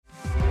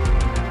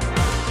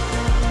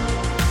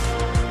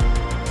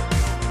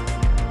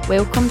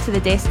Welcome to the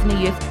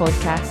Destiny Youth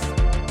podcast.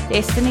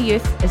 Destiny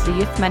Youth is the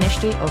youth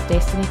ministry of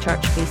Destiny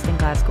Church based in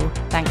Glasgow.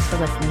 Thanks for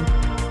listening.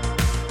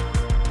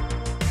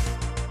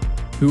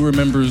 Who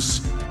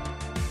remembers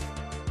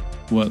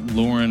what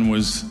Lauren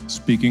was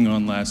speaking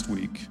on last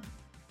week?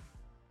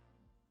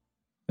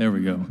 There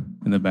we go,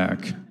 in the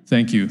back.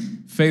 Thank you.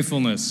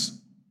 Faithfulness.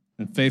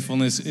 And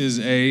faithfulness is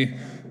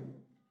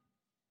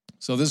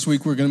So this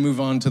week we're going to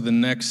move on to the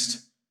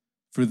next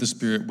fruit of the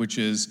Spirit, which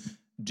is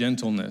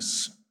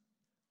gentleness.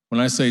 When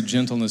I say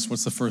gentleness,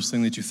 what's the first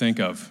thing that you think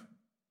of?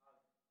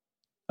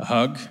 A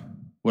hug?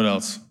 What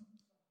else?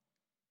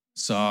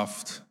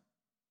 Soft.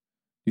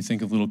 You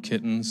think of little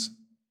kittens,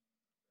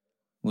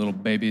 little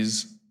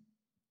babies.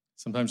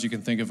 Sometimes you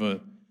can think of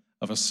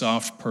a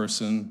soft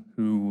person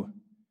who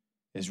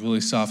is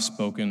really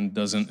soft-spoken,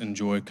 doesn't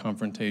enjoy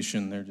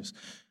confrontation. They're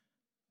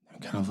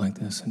kind of like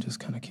this and just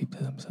kind of keep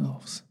to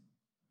themselves.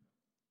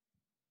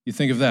 You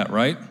think of that,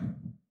 right?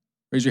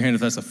 Raise your hand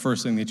if that's the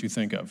first thing that you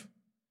think of.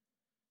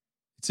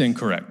 It's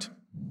incorrect,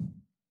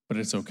 but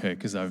it's okay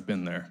because I've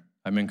been there.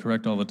 I'm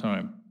incorrect all the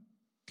time.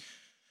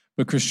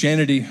 But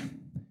Christianity,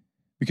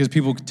 because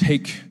people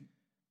take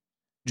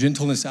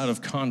gentleness out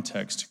of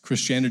context,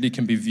 Christianity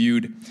can be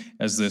viewed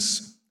as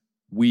this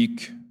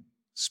weak,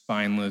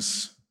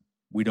 spineless,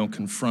 we don't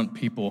confront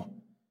people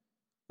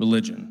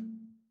religion,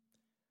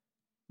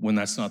 when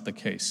that's not the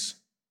case.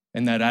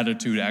 And that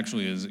attitude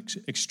actually is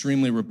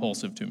extremely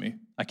repulsive to me.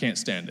 I can't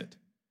stand it,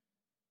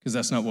 because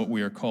that's not what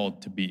we are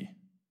called to be.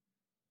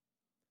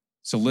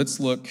 So let's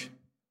look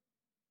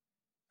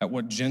at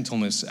what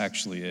gentleness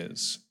actually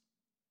is.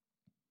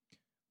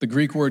 The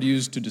Greek word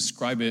used to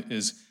describe it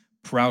is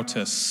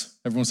prautos.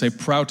 Everyone say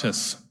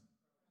prautos.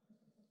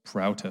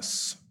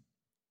 Prautos.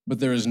 But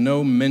there is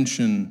no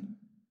mention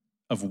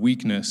of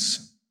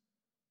weakness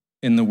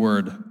in the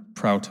word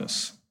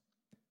prautos.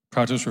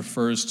 Prautos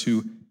refers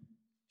to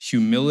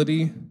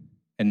humility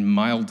and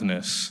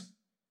mildness.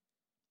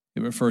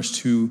 It refers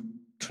to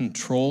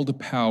controlled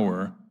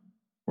power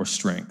or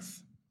strength.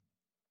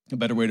 A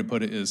better way to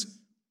put it is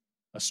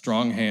a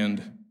strong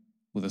hand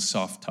with a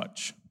soft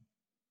touch.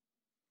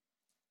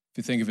 If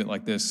you think of it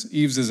like this,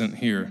 Eves isn't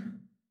here,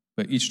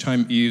 but each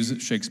time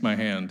Eves shakes my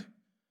hand,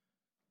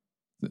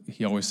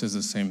 he always says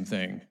the same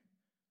thing.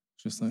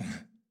 Just like,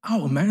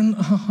 "Oh, man."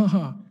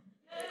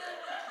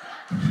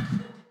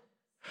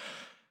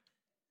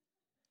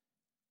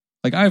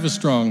 Like, I have a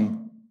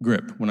strong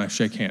grip when I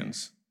shake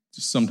hands.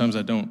 Just sometimes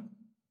I don't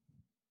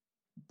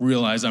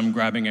realize I'm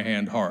grabbing a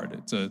hand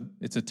hard.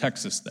 It's a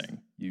Texas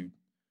thing.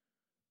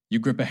 You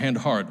grip a hand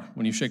hard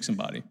when you shake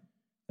somebody.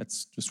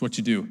 That's just what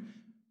you do.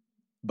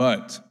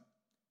 But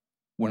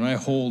when I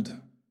hold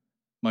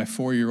my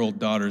 4-year-old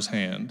daughter's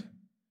hand,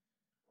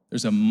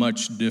 there's a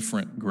much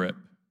different grip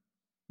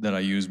that I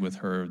use with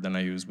her than I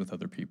use with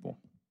other people.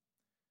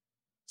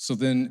 So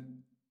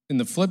then, in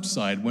the flip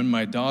side, when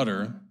my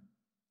daughter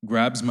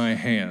grabs my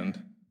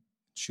hand,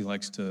 she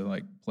likes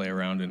to play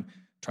around and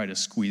try to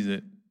squeeze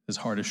it as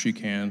hard as she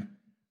can. And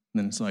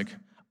then it's like,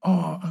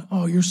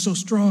 oh, you're so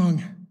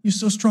strong. You're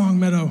so strong,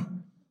 Meadow.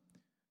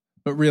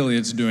 But really,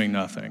 it's doing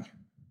nothing.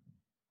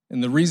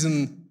 And the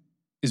reason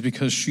is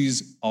because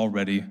she's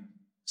already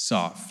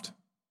soft.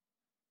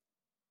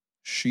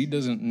 She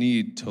doesn't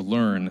need to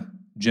learn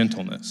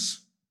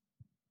gentleness.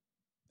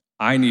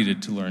 I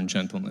needed to learn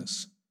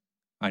gentleness.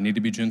 I need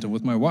to be gentle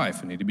with my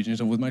wife. I need to be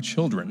gentle with my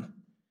children.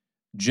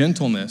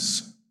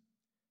 Gentleness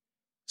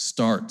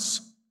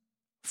starts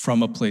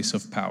from a place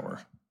of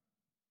power.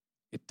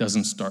 It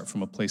doesn't start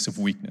from a place of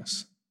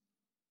weakness.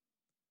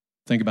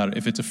 Think about it.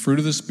 If it's a fruit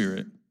of the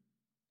Spirit,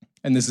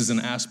 and this is an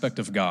aspect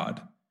of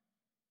God,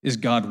 is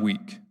God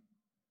weak?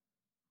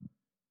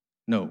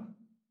 No,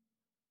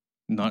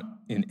 not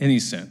in any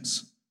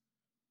sense.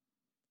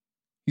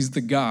 He's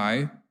the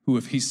guy who,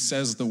 if he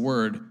says the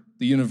word,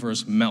 the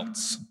universe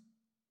melts.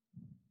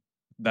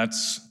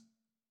 That's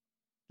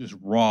just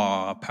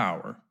raw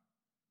power.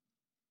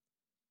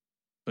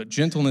 But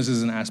gentleness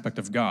is an aspect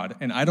of God,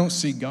 and I don't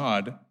see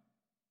God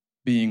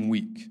being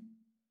weak.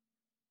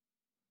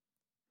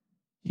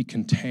 He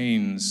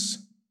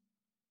contains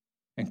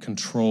and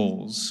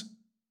controls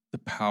the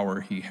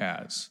power he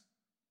has.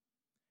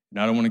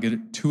 And I don't want to get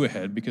it too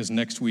ahead, because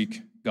next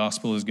week,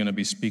 gospel is going to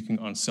be speaking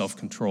on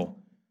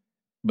self-control.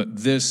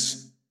 But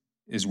this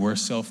is where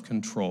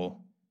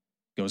self-control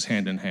goes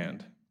hand in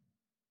hand.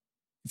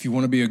 If you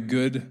want to be a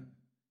good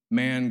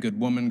man, good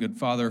woman, good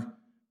father,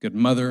 good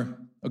mother,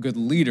 a good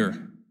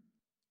leader,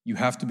 you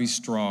have to be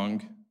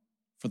strong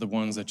for the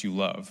ones that you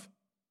love.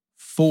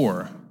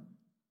 For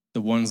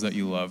the ones that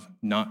you love,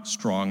 not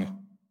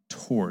strong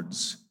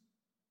towards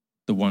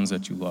the ones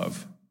that you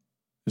love.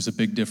 There's a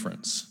big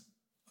difference.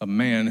 A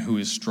man who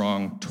is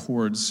strong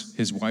towards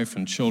his wife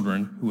and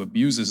children, who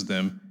abuses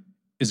them,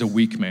 is a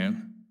weak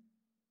man.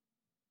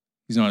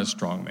 He's not a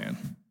strong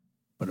man.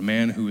 But a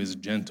man who is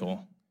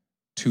gentle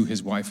to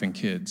his wife and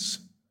kids,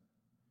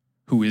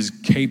 who is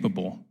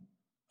capable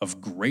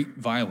of great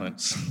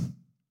violence,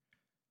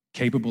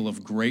 capable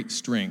of great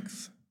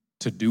strength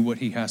to do what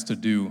he has to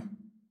do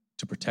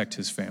to protect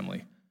his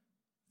family,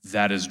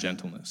 that is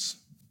gentleness.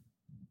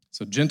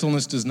 So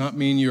gentleness does not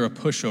mean you're a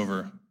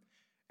pushover.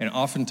 And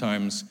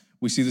oftentimes,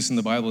 we see this in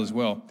the Bible as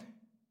well.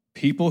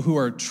 People who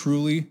are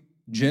truly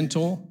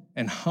gentle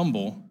and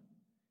humble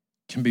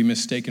can be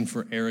mistaken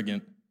for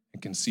arrogant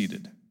and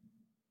conceited.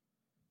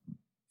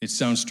 It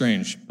sounds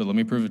strange, but let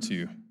me prove it to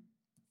you.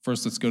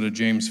 First, let's go to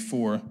James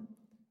 4,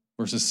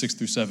 verses 6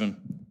 through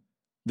 7.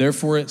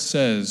 Therefore it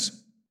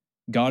says,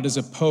 God is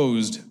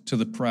opposed to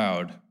the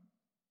proud,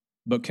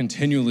 but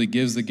continually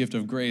gives the gift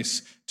of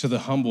grace to the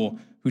humble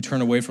who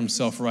turn away from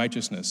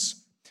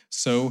self-righteousness.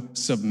 So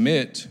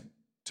submit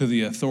to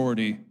the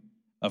authority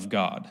of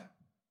God.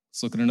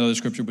 Let's look at another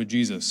scripture with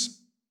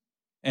Jesus.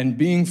 And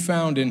being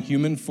found in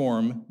human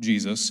form,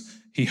 Jesus,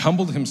 he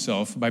humbled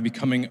himself by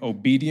becoming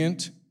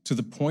obedient to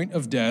the point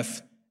of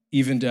death,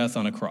 even death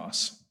on a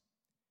cross.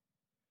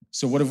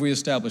 So what have we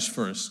established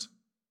first?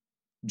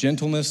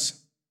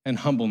 Gentleness and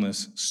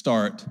humbleness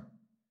start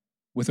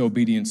with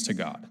obedience to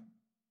God.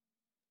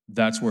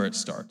 That's where it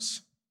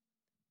starts.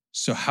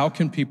 So how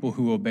can people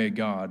who obey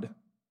God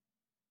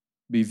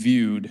be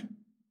viewed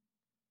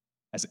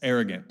as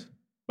arrogant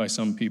by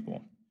some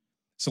people?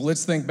 So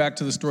let's think back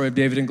to the story of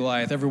David and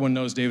Goliath. Everyone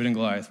knows David and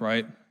Goliath,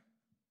 right?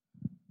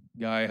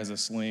 Guy has a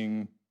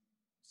sling,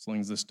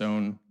 slings the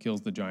stone,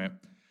 kills the giant.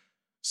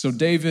 So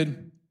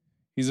David,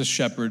 he's a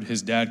shepherd.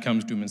 His dad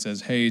comes to him and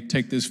says, hey,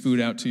 take this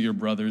food out to your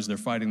brothers. They're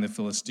fighting the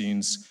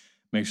Philistines.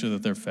 Make sure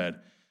that they're fed.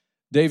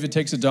 David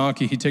takes a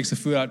donkey. He takes the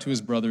food out to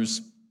his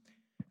brothers.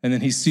 And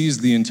then he sees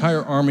the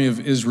entire army of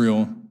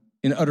Israel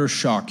in utter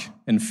shock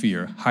and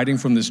fear, hiding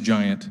from this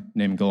giant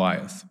named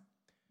Goliath.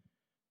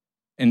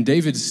 And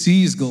David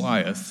sees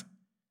Goliath,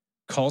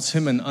 calls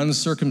him an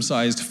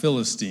uncircumcised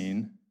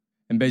Philistine,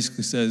 and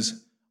basically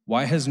says,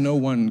 why has no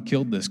one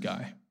killed this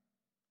guy?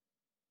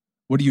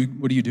 What are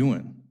you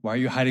doing? Why are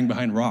you hiding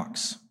behind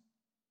rocks?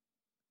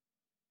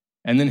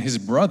 And then his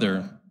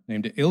brother,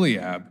 named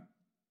Eliab,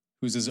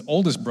 who's his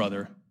oldest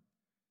brother,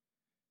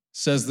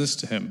 says this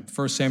to him,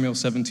 1 Samuel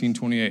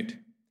 17:28.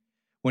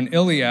 When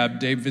Eliab,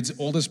 David's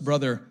oldest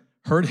brother,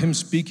 heard him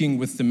speaking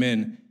with the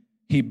men,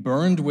 he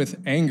burned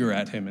with anger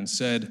at him and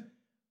said,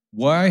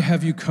 why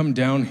have you come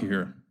down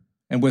here?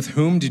 And with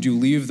whom did you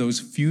leave those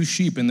few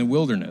sheep in the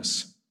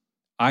wilderness?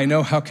 I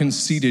know how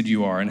conceited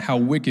you are and how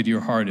wicked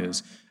your heart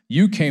is.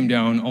 You came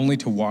down only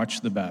to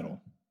watch the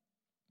battle.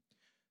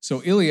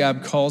 So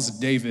Eliab calls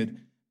David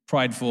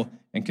prideful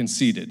and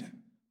conceited.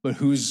 But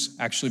who's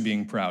actually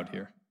being proud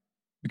here?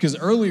 Because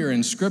earlier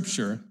in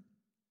Scripture,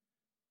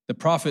 the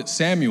prophet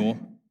Samuel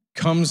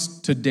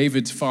comes to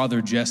David's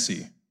father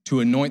Jesse to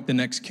anoint the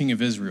next king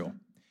of Israel.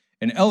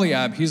 And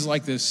Eliab, he's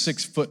like this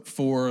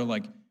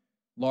 6'4",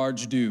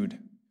 large dude.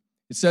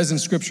 It says in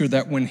Scripture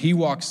that when he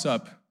walks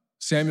up,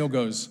 Samuel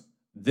goes,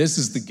 this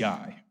is the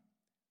guy.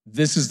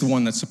 This is the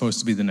one that's supposed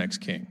to be the next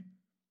king.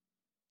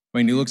 I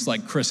mean, he looks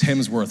like Chris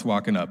Hemsworth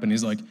walking up, and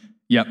he's like,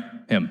 yep,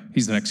 him.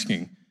 He's the next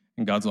king.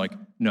 And God's like,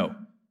 no,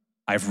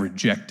 I've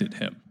rejected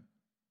him.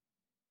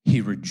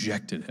 He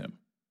rejected him.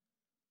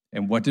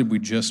 And what did we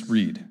just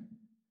read?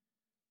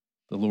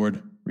 The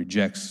Lord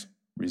rejects,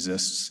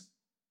 resists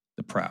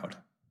the proud.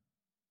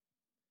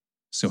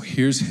 So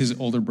here's his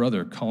older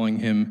brother calling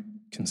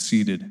him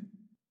conceited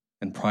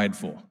and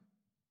prideful.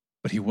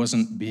 But he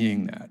wasn't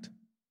being that.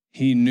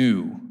 He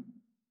knew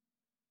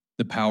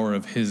the power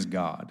of his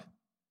God.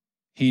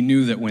 He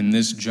knew that when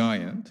this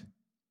giant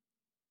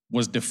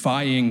was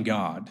defying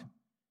God,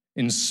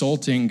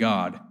 insulting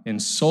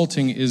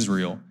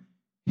Israel,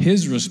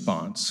 his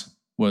response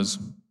was,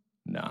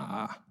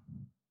 nah,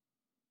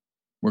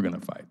 we're going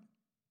to fight.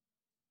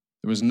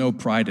 There was no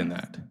pride in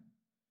that.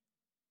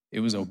 It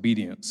was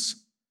obedience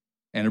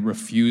and a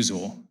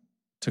refusal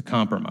to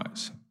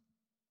compromise.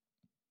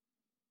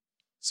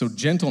 So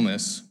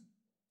gentleness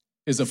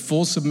is a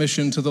full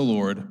submission to the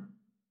Lord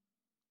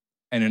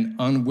and an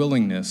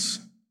unwillingness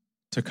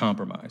to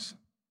compromise.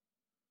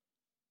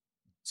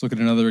 Let's look at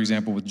another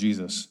example with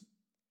Jesus.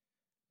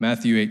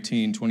 Matthew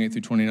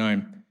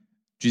 18:28-29.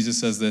 Jesus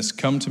says this,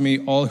 come to me,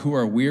 all who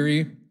are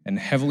weary and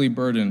heavily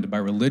burdened by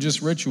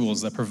religious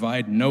rituals that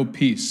provide no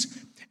peace,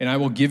 and I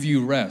will give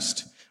you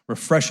rest,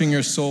 refreshing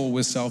your soul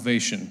with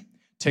salvation.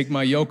 Take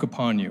my yoke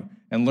upon you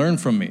and learn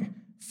from me,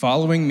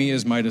 following me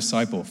as my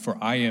disciple, for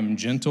I am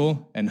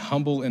gentle and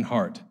humble in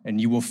heart, and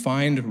you will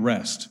find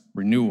rest,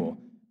 renewal,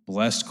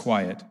 blessed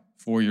quiet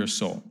for your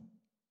soul.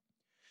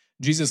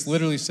 Jesus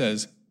literally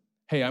says,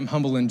 hey, I'm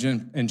humble and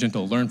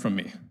gentle, learn from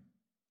me.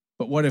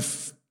 But what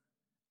if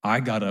I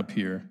got up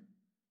here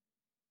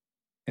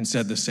and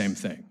said the same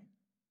thing?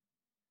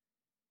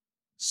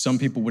 Some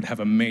people would have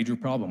a major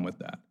problem with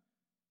that,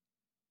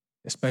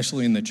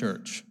 especially in the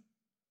church.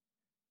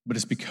 But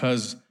it's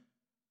because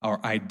our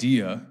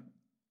idea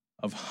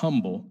of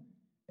humble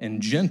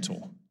and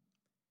gentle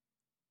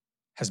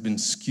has been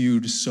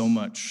skewed so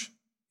much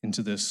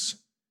into this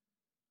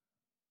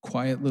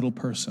quiet little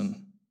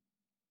person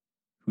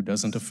who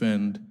doesn't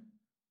offend,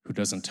 who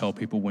doesn't tell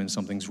people when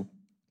something's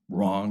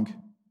wrong.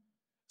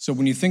 So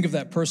when you think of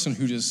that person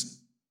who just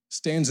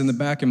stands in the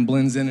back and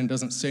blends in and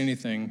doesn't say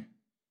anything,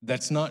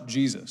 that's not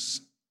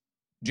Jesus.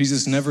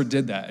 Jesus never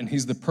did that, and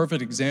he's the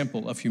perfect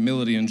example of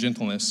humility and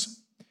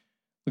gentleness.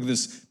 Look at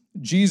this.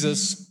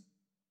 Jesus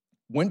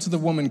went to the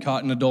woman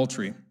caught in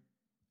adultery.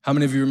 How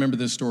many of you remember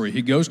this story?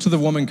 He goes to the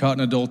woman caught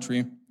in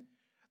adultery.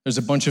 There's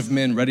a bunch of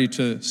men ready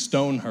to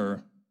stone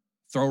her,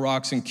 throw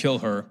rocks and kill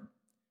her,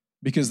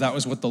 because that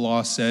was what the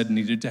law said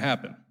needed to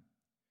happen.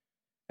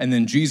 And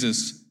then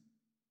Jesus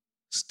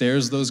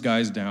stares those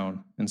guys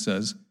down and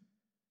says,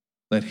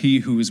 "Let he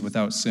who is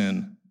without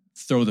sin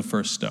throw the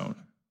first stone."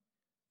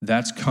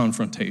 That's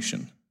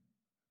confrontation.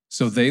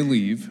 So they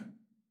leave,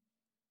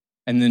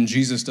 and then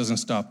Jesus doesn't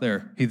stop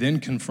there. He then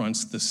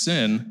confronts the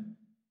sin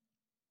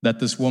that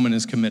this woman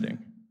is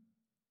committing.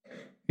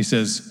 He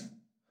says,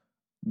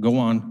 "Go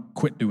on,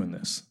 quit doing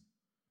this."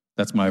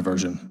 That's my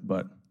version,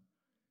 but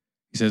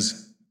he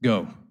says,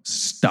 "Go,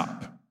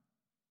 stop."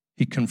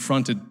 He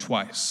confronted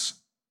twice.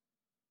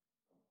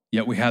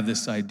 Yet we have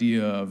this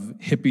idea of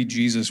hippie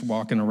Jesus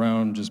walking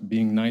around just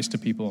being nice to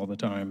people all the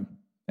time.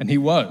 And he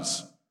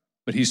was,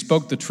 but he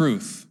spoke the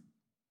truth.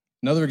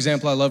 Another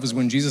example I love is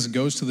when Jesus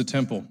goes to the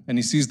temple and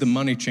he sees the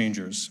money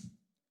changers.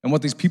 And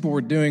what these people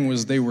were doing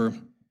was they were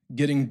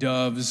getting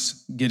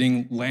doves,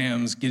 getting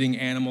lambs, getting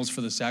animals for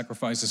the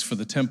sacrifices for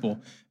the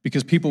temple,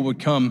 because people would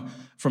come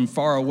from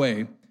far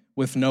away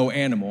with no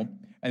animal,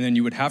 and then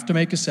you would have to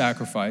make a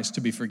sacrifice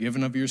to be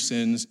forgiven of your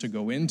sins, to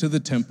go into the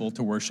temple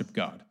to worship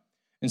God.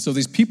 And so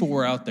these people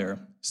were out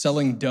there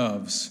selling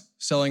doves,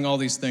 selling all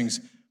these things,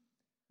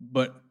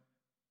 but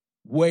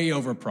way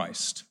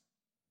overpriced,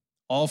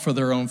 all for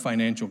their own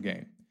financial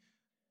gain.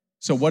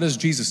 So what does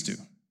Jesus do?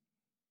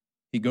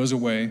 He goes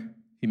away,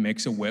 he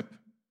makes a whip,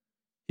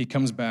 he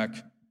comes back,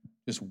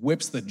 just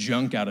whips the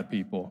junk out of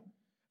people,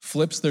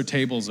 flips their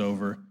tables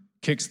over,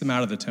 kicks them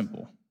out of the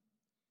temple.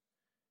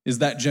 Is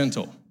that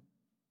gentle?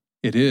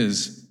 It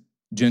is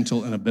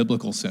gentle in a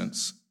biblical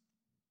sense,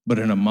 but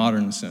in a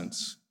modern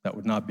sense, that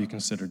would not be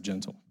considered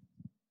gentle.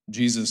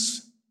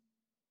 Jesus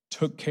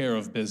took care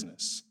of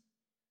business,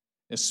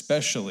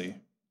 especially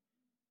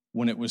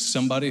when it was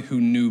somebody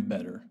who knew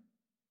better.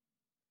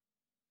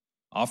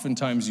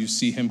 Oftentimes you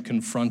see him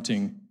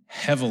confronting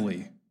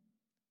heavily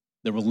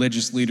the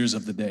religious leaders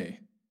of the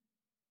day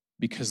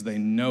because they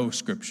know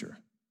Scripture,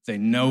 they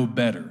know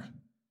better,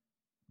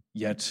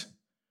 yet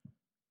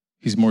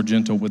he's more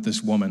gentle with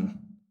this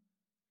woman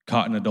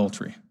caught in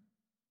adultery.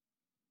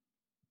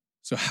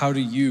 So how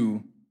do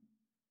you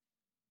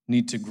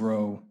need to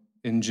grow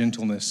in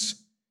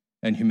gentleness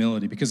and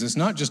humility? Because it's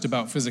not just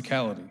about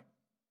physicality.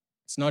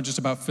 It's not just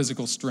about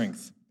physical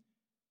strength.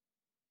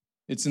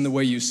 It's in the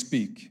way you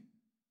speak.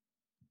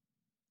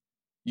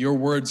 Your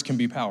words can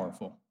be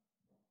powerful.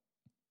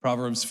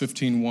 Proverbs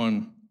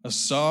 15:1, a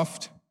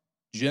soft,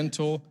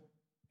 gentle,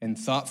 and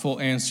thoughtful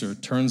answer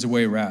turns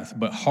away wrath,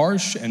 but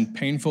harsh and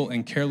painful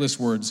and careless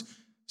words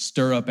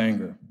stir up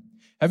anger.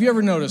 Have you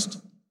ever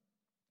noticed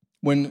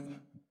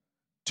when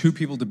two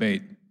people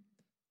debate,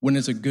 when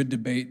it's a good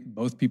debate,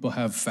 both people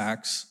have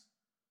facts,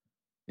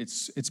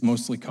 it's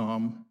mostly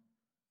calm,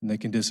 and they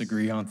can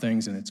disagree on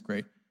things, and it's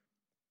great.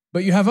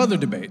 But you have other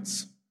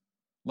debates,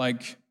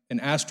 like an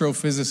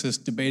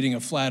astrophysicist debating a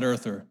flat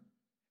earther.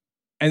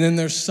 And then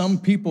there's some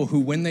people who,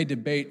 when they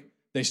debate,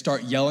 they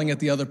start yelling at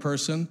the other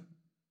person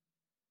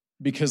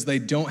because they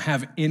don't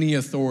have any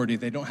authority,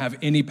 they don't have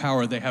any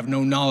power, they have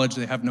no knowledge,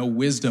 they have no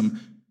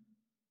wisdom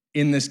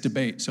in this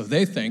debate. So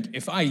they think,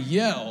 if I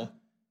yell,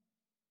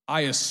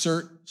 I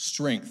assert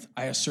strength,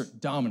 I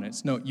assert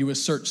dominance. No, you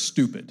assert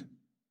stupid.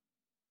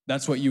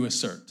 That's what you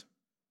assert.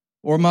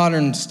 Or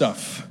modern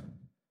stuff,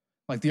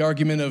 like the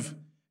argument of,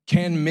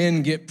 can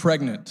men get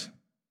pregnant?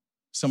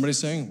 Somebody's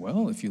saying,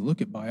 well, if you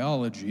look at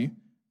biology,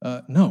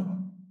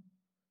 no.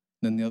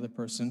 Then the other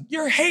person,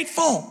 you're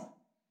hateful.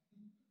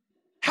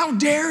 How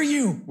dare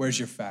you? Where's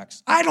your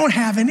facts? I don't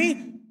have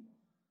any.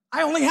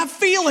 I only have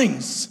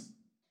feelings.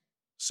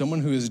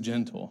 Someone who is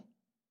gentle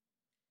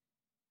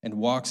and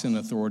walks in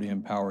authority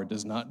and power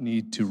does not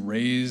need to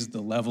raise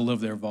the level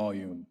of their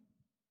volume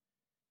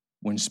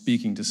when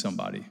speaking to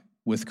somebody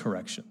with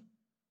correction.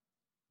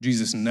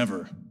 Jesus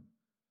never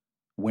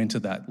went to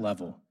that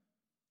level.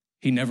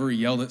 He never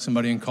yelled at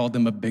somebody and called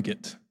them a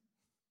bigot.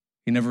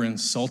 He never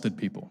insulted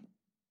people.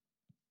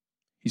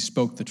 He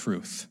spoke the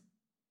truth.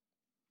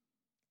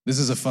 This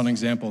is a fun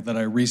example that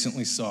I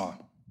recently saw.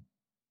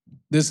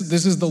 This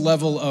is the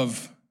level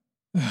of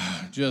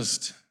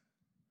just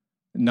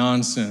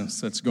nonsense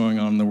that's going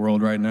on in the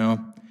world right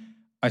now.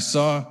 I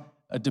saw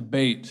a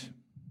debate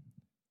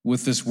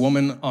with this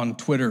woman on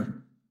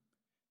Twitter.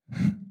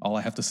 All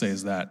I have to say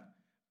is that.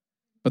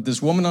 But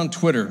this woman on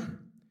Twitter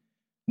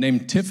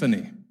named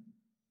Tiffany.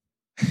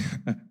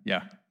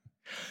 Yeah.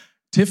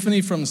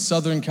 Tiffany from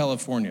Southern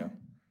California.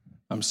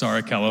 I'm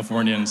sorry,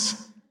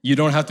 Californians. You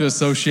don't have to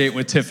associate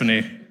with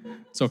Tiffany.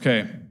 It's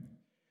okay.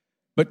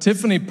 But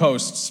Tiffany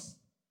posts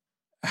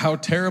how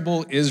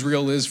terrible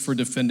Israel is for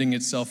defending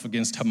itself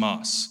against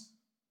Hamas,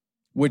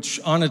 which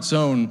on its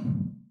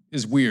own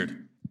is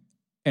weird,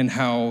 and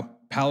how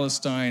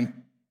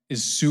Palestine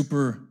is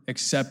super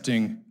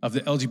accepting of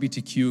the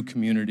LGBTQ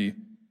community,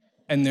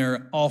 and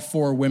they're all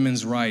for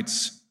women's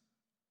rights,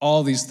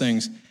 all these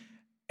things.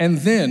 And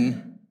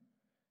then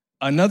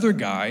another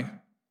guy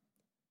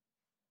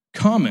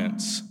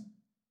comments,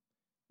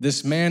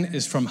 this man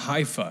is from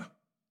Haifa.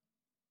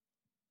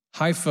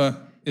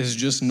 Haifa is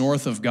just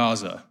north of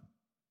Gaza.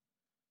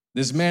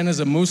 This man is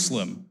a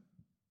Muslim.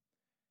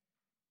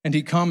 And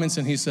he comments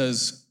and he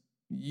says,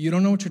 you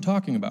don't know what you're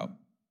talking about.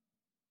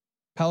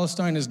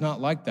 Palestine is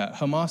not like that.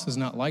 Hamas is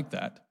not like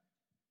that.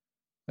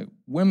 Like,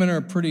 women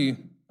are pretty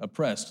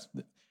oppressed.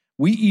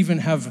 We even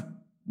have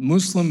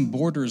Muslim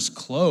borders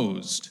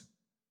closed.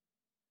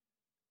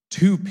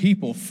 2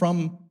 people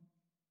from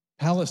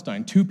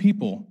Palestine, 2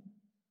 people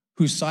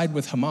who side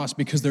with Hamas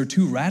because they're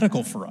too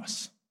radical for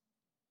us.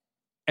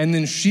 And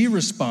then she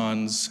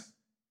responds,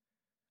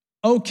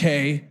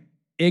 okay,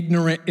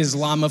 ignorant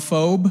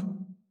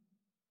Islamophobe.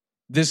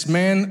 This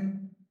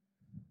man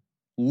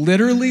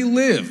literally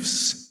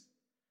lives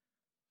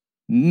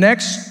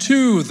next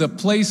to the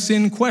place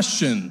in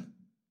question.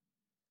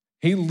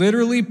 He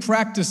literally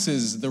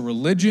practices the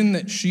religion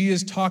that she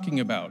is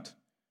talking about.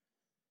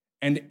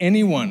 And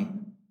anyone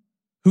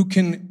who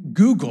can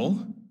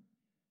Google,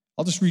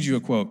 I'll just read you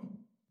a quote.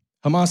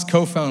 Hamas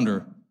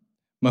co-founder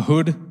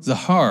Mahoud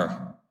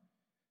Zahar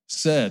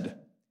said,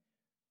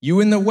 "You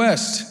in the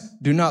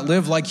West do not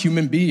live like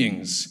human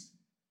beings.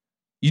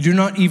 You do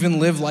not even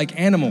live like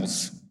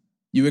animals.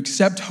 You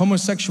accept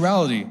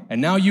homosexuality, and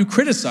now you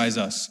criticize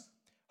us.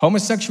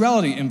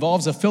 Homosexuality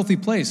involves a filthy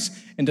place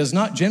and does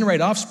not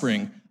generate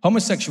offspring.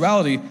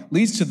 Homosexuality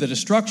leads to the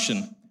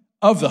destruction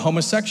of the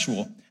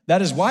homosexual.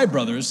 That is why,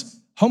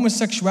 brothers,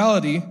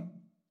 homosexuality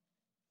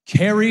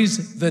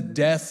carries the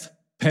death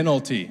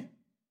penalty."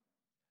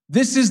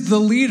 This is the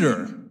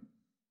leader,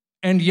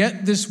 and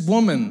yet this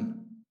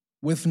woman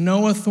with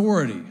no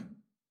authority,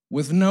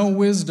 with no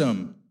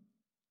wisdom,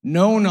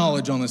 no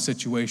knowledge on the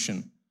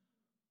situation,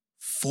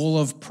 full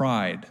of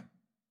pride,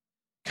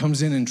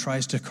 comes in and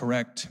tries to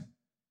correct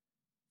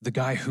the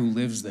guy who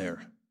lives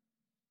there,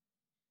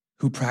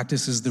 who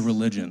practices the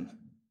religion.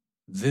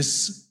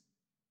 This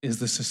is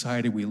the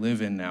society we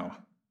live in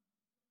now.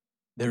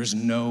 There's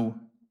no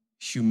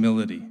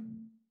humility.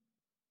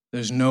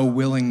 There's no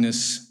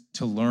willingness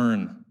to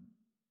learn.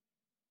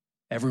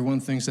 Everyone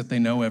thinks that they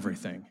know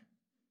everything.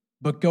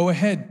 But go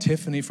ahead,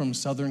 Tiffany from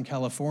Southern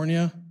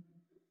California.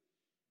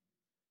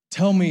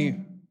 Tell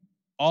me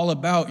all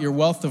about your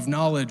wealth of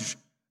knowledge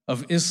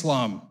of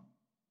Islam.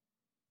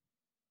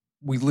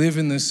 We live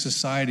in this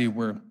society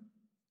where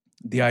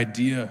the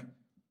idea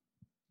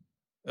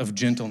of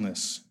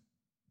gentleness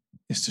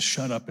is to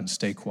shut up and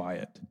stay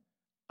quiet,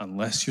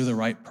 unless you're the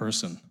right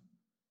person,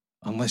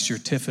 unless you're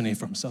Tiffany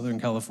from Southern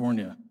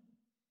California,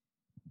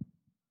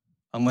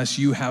 unless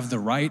you have the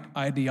right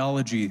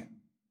ideology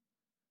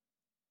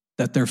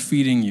that they're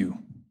feeding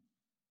you.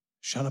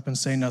 Shut up and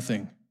say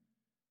nothing.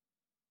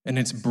 And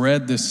it's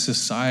bred this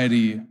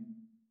society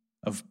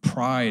of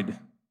pride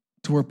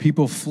to where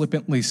people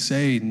flippantly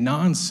say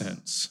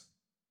nonsense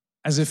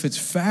as if it's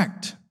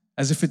fact,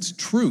 as if it's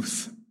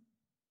truth.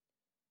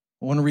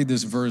 I want to read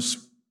this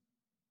verse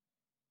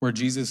where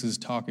Jesus is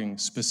talking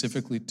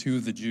specifically to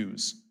the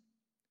Jews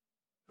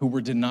who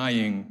were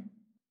denying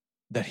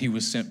that he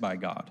was sent by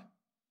God.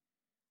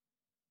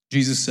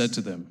 Jesus said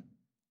to them,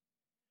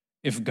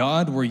 "If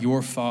God were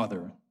your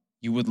Father,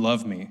 you would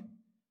love me,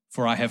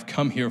 for I have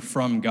come here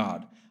from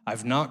God.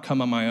 I've not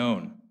come on my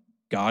own.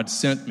 God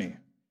sent me.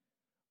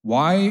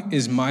 Why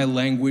is my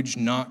language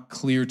not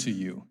clear to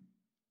you?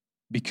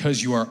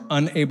 Because you are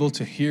unable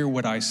to hear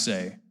what I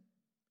say.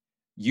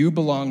 You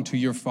belong to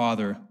your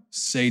father,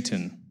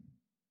 Satan,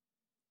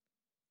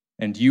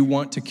 and you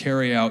want to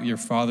carry out your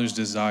father's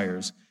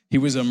desires. He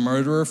was a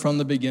murderer from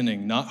the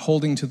beginning, not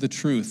holding to the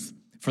truth,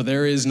 for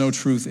there is no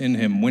truth in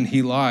him. When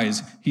he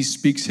lies, he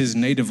speaks his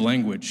native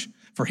language,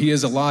 for he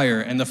is a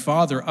liar and the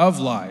father of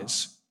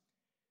lies.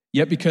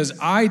 Yet because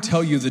I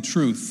tell you the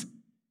truth,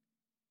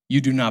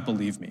 you do not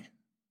believe me."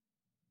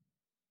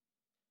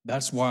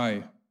 That's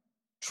why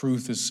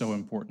truth is so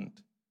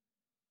important.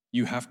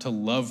 You have to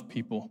love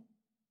people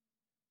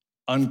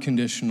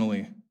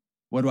unconditionally.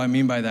 What do I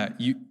mean by that?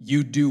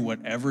 You do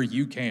whatever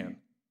you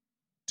can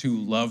to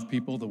love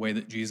people the way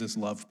that Jesus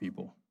loved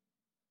people,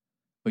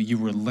 but you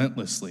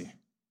relentlessly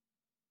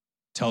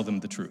tell them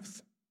the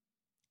truth.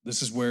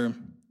 This is where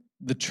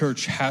the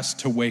church has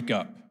to wake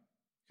up,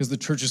 because the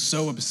church is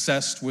so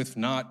obsessed with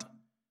not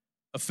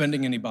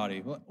offending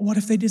anybody. What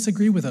if they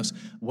disagree with us?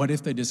 What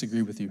if they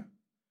disagree with you?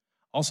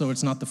 Also,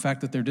 it's not the fact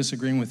that they're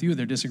disagreeing with you.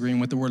 They're disagreeing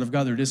with the word of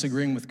God. They're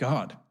disagreeing with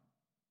God.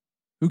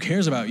 Who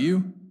cares about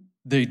you?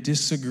 They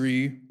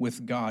disagree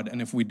with God.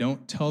 And if we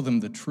don't tell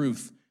them the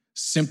truth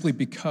simply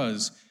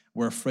because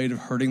we're afraid of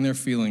hurting their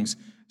feelings,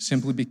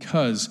 simply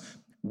because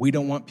we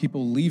don't want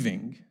people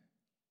leaving,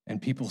 and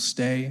people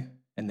stay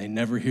and they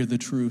never hear the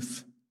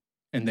truth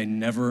and they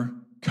never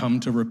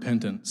come to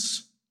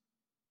repentance,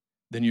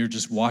 then you're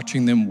just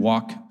watching them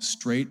walk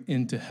straight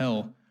into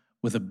hell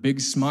with a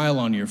big smile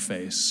on your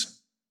face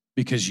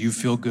because you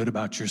feel good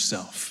about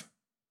yourself.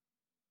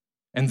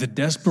 And the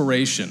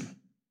desperation,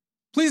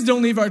 please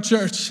don't leave our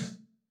church.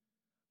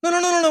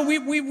 No. We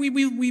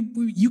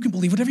you can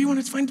believe whatever you want,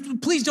 it's fine.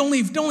 Please don't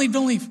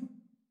leave.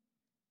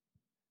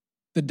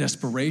 the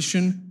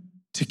desperation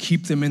to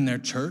keep them in their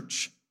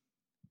church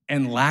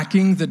and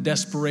lacking the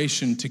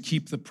desperation to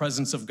keep the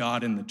presence of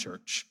God in the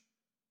church.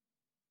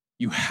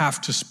 You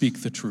have to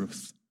speak the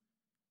truth.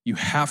 You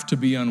have to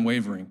be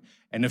unwavering.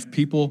 And if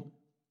people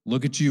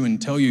look at you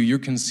and tell you you're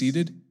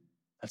conceited,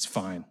 that's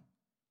fine.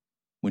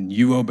 When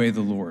you obey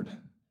the Lord,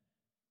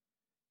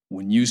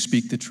 when you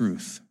speak the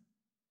truth,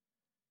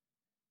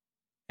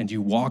 and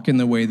you walk in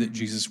the way that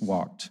Jesus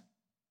walked,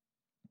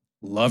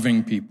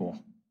 loving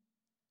people,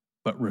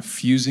 but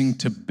refusing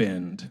to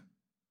bend,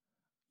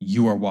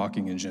 you are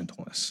walking in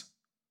gentleness.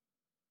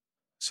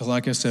 So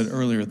like I said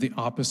earlier, the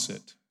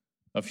opposite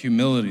of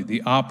humility,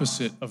 the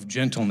opposite of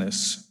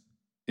gentleness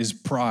is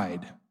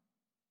pride.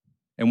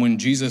 And when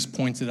Jesus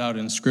points it out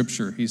in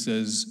Scripture, he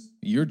says,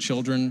 you're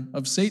children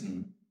of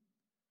Satan.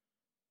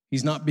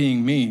 He's not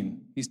being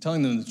mean. He's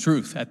telling them the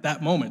truth. At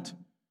that moment,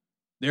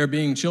 they're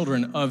being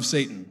children of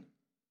Satan.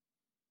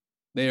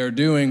 They are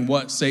doing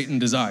what Satan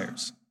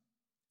desires.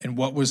 And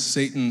what was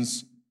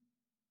Satan's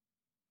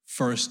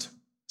first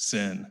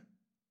sin?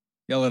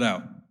 Yell it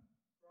out.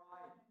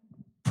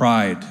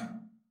 Pride.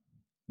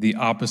 The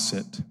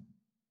opposite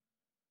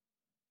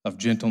of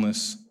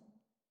gentleness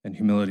and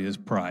humility is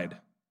pride.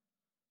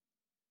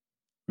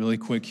 Really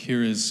quick,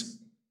 here is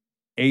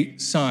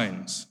 8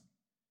 signs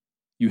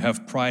you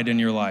have pride in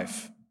your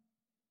life.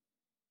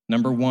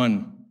 Number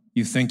 1,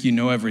 you think you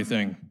know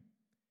everything.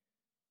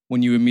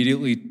 When you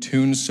immediately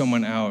tune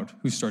someone out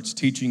who starts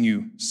teaching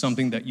you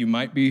something that you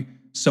might be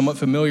somewhat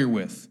familiar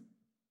with,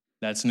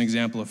 that's an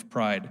example of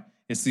pride.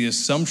 It's the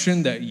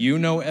assumption that you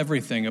know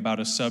everything about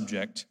a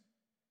subject,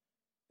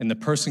 and the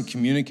person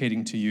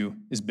communicating to you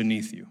is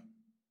beneath you.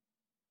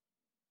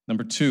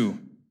 Number 2,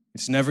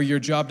 it's never your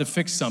job to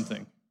fix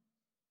something.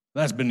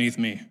 That's beneath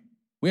me.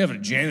 We have a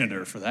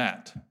janitor for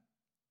that.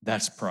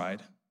 That's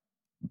pride.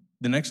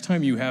 The next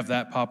time you have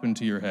that pop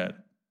into your head,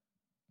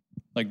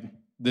 like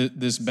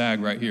this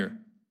bag right here,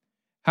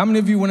 how many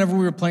of you, whenever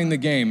we were playing the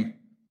game,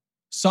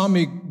 saw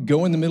me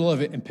go in the middle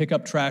of it and pick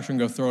up trash and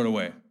go throw it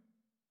away?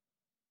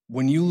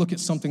 When you look at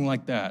something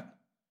like that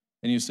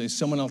and you say,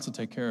 someone else will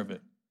take care of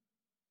it,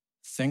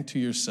 think to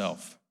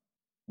yourself,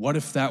 what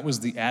if that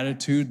was the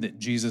attitude that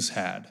Jesus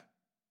had?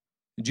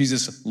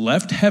 Jesus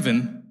left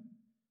heaven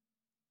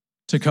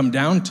to come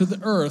down to the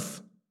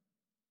earth,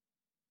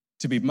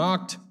 to be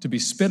mocked, to be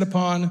spit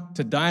upon,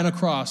 to die on a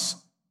cross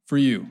for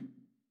you.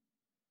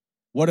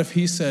 What if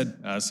he said,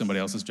 it's somebody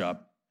else's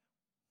job?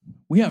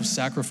 We have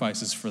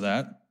sacrifices for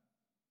that.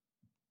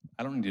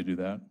 I don't need to do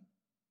that.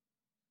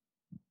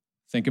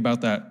 Think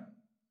about that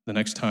the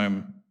next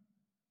time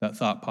that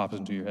thought pops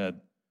into your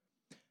head.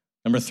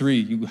 Number 3,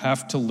 you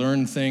have to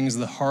learn things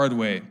the hard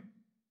way.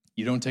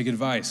 You don't take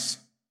advice.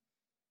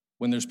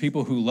 When there's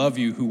people who love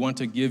you, who want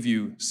to give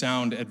you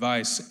sound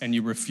advice, and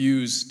you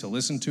refuse to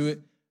listen to it,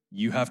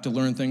 you have to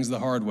learn things the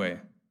hard way.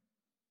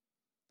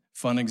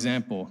 Fun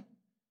example.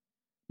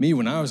 Me,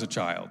 when I was a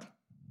child,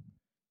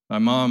 my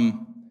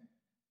mom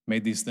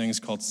made these things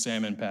called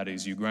salmon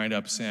patties. You grind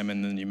up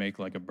salmon, then you make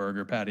like a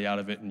burger patty out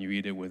of it, and you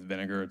eat it with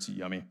vinegar. It's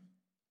yummy.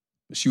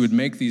 But she would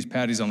make these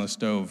patties on the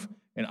stove,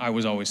 and I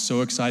was always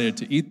so excited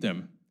to eat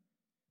them.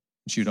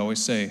 And she would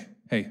always say,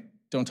 hey,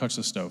 don't touch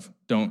the stove.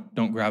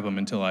 Don't grab them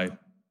until I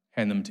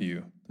hand them to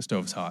you. The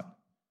stove's hot.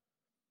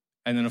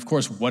 And then, of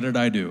course, what did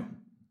I do?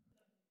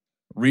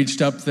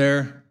 Reached up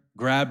there,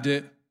 grabbed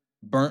it,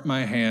 burnt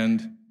my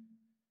hand.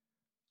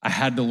 I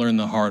had to learn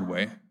the hard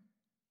way.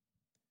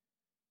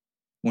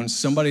 When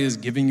somebody is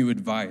giving you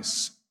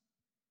advice,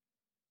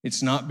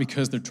 it's not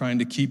because they're trying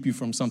to keep you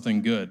from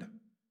something good.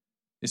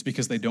 It's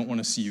because they don't want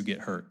to see you get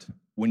hurt.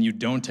 When you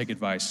don't take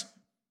advice,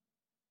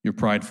 you're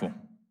prideful.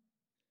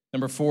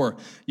 Number 4,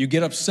 you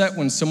get upset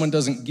when someone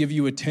doesn't give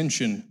you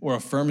attention or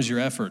affirms your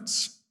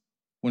efforts.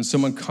 When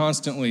someone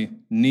constantly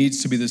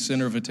needs to be the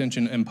center of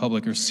attention in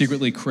public or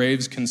secretly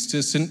craves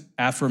consistent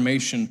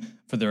affirmation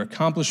for their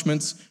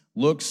accomplishments,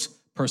 looks,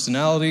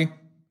 personality,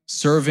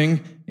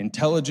 serving,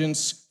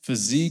 intelligence,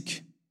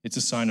 physique, it's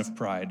a sign of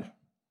pride.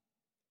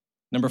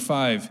 Number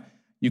 5,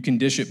 you can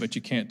dish it, but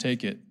you can't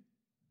take it.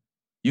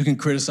 You can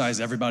criticize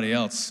everybody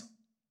else,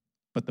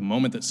 but the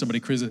moment that somebody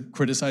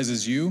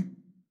criticizes you,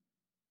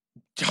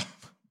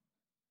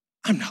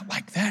 I'm not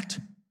like that.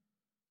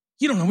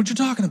 You don't know what you're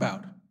talking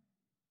about.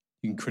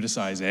 You can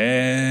criticize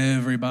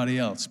everybody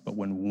else, but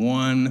when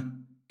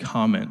one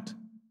comment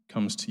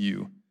comes to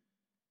you,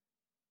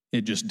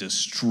 it just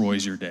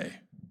destroys your day.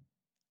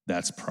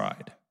 That's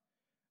pride.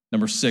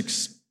 Number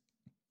 6,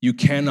 you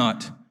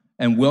cannot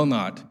and will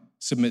not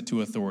submit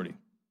to authority.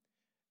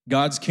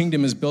 God's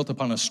kingdom is built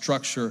upon a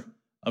structure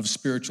of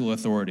spiritual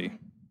authority.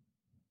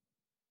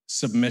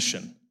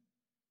 Submission,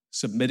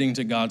 submitting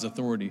to God's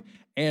authority,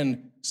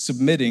 and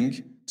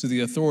submitting to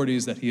the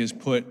authorities that he has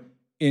put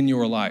in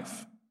your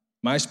life.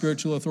 My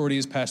spiritual authority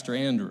is Pastor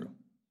Andrew.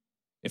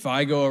 If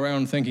I go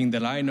around thinking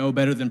that I know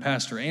better than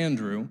Pastor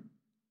Andrew,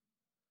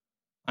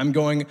 I'm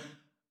going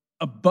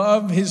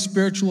above his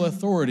spiritual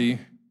authority,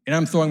 and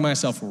I'm throwing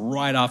myself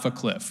right off a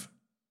cliff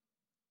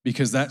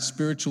because that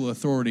spiritual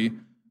authority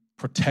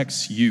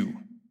protects you.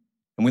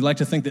 And we like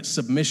to think that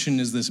submission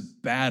is this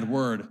bad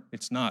word.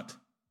 It's not.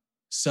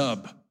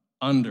 Sub,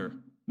 under,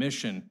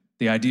 mission,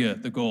 the idea,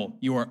 the goal.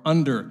 You are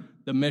under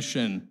the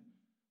mission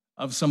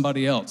of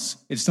somebody else.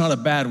 It's not a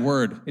bad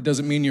word. It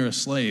doesn't mean you're a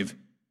slave.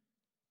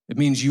 It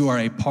means you are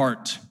a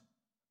part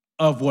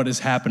of what is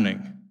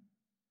happening.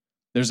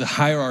 There's a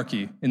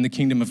hierarchy in the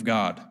kingdom of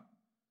God.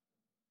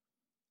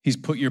 He's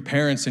put your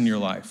parents in your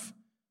life.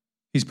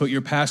 He's put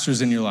your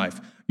pastors in your life,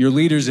 your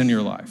leaders in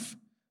your life,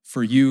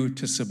 for you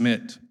to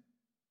submit.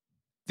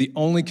 The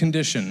only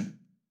condition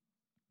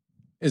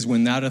is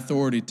when that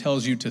authority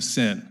tells you to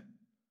sin.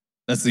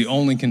 That's the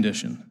only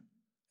condition.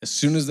 As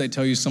soon as they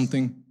tell you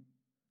something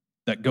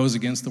that goes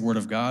against the word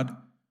of God,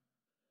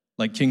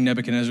 like King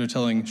Nebuchadnezzar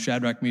telling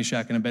Shadrach,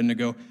 Meshach, and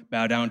Abednego,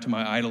 bow down to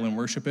my idol and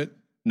worship it,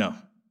 no.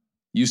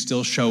 You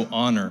still show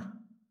honor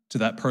to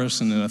that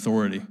person in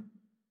authority,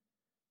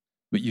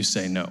 but you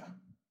say no.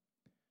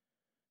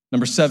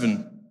 Number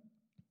 7,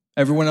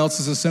 everyone else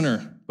is a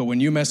sinner, but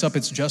when you mess up,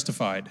 it's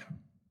justified.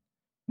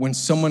 When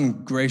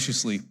someone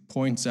graciously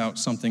points out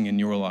something in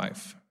your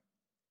life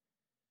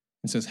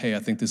and says, hey, I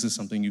think this is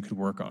something you could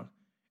work on,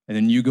 and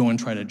then you go and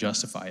try to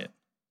justify it.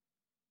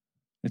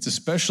 It's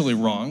especially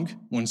wrong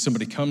when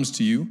somebody comes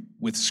to you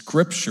with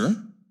scripture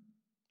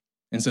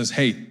and says,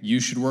 hey,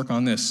 you should work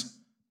on this.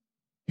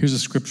 Here's a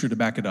scripture to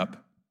back it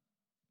up.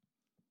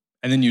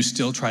 And then you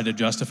still try to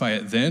justify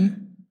it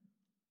then.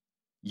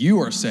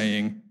 You are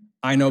saying,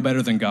 I know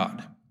better than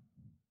God.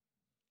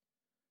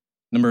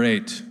 Number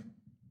 8,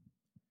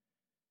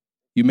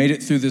 you made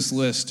it through this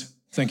list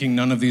thinking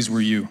none of these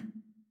were you.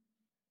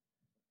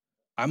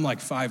 I'm like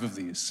 5 of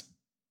these.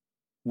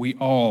 We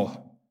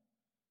all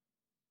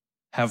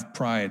have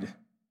pride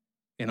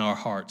in our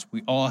hearts.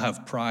 We all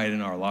have pride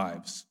in our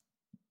lives.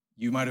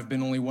 You might have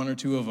been only 1 or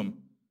 2 of them.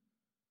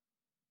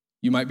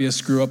 You might be a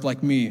screw up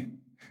like me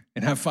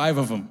and have 5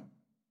 of them.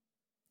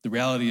 The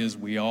reality is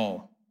we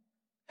all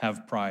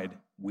have pride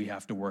we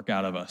have to work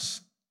out of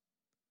us.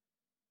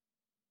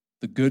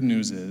 The good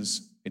news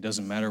is it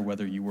doesn't matter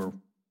whether you were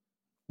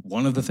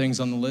one of the things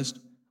on the list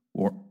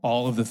or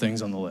all of the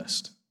things on the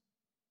list.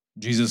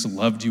 Jesus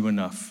loved you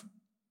enough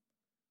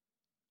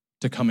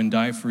to come and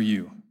die for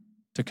you,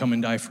 to come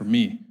and die for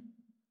me,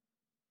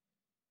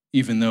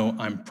 even though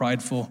I'm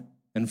prideful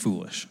and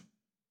foolish.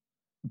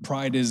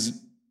 Pride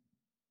is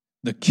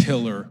the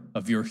killer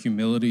of your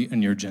humility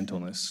and your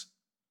gentleness.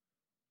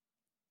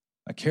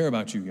 I care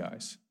about you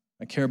guys.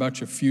 I care about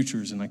your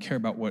futures, and I care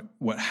about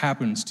what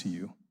happens to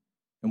you.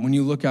 And when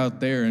you look out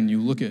there and you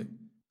look at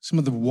some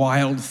of the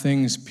wild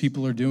things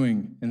people are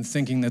doing and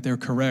thinking that they're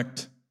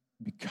correct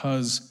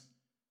because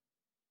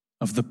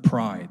of the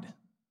pride,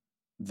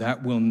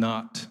 that will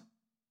not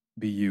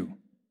be you.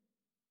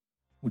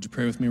 Would you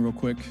pray with me real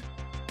quick?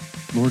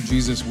 Lord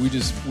Jesus,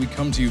 we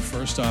come to you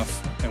first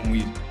off, and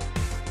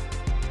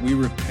we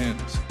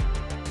repent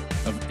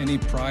of any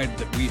pride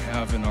that we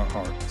have in our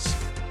hearts.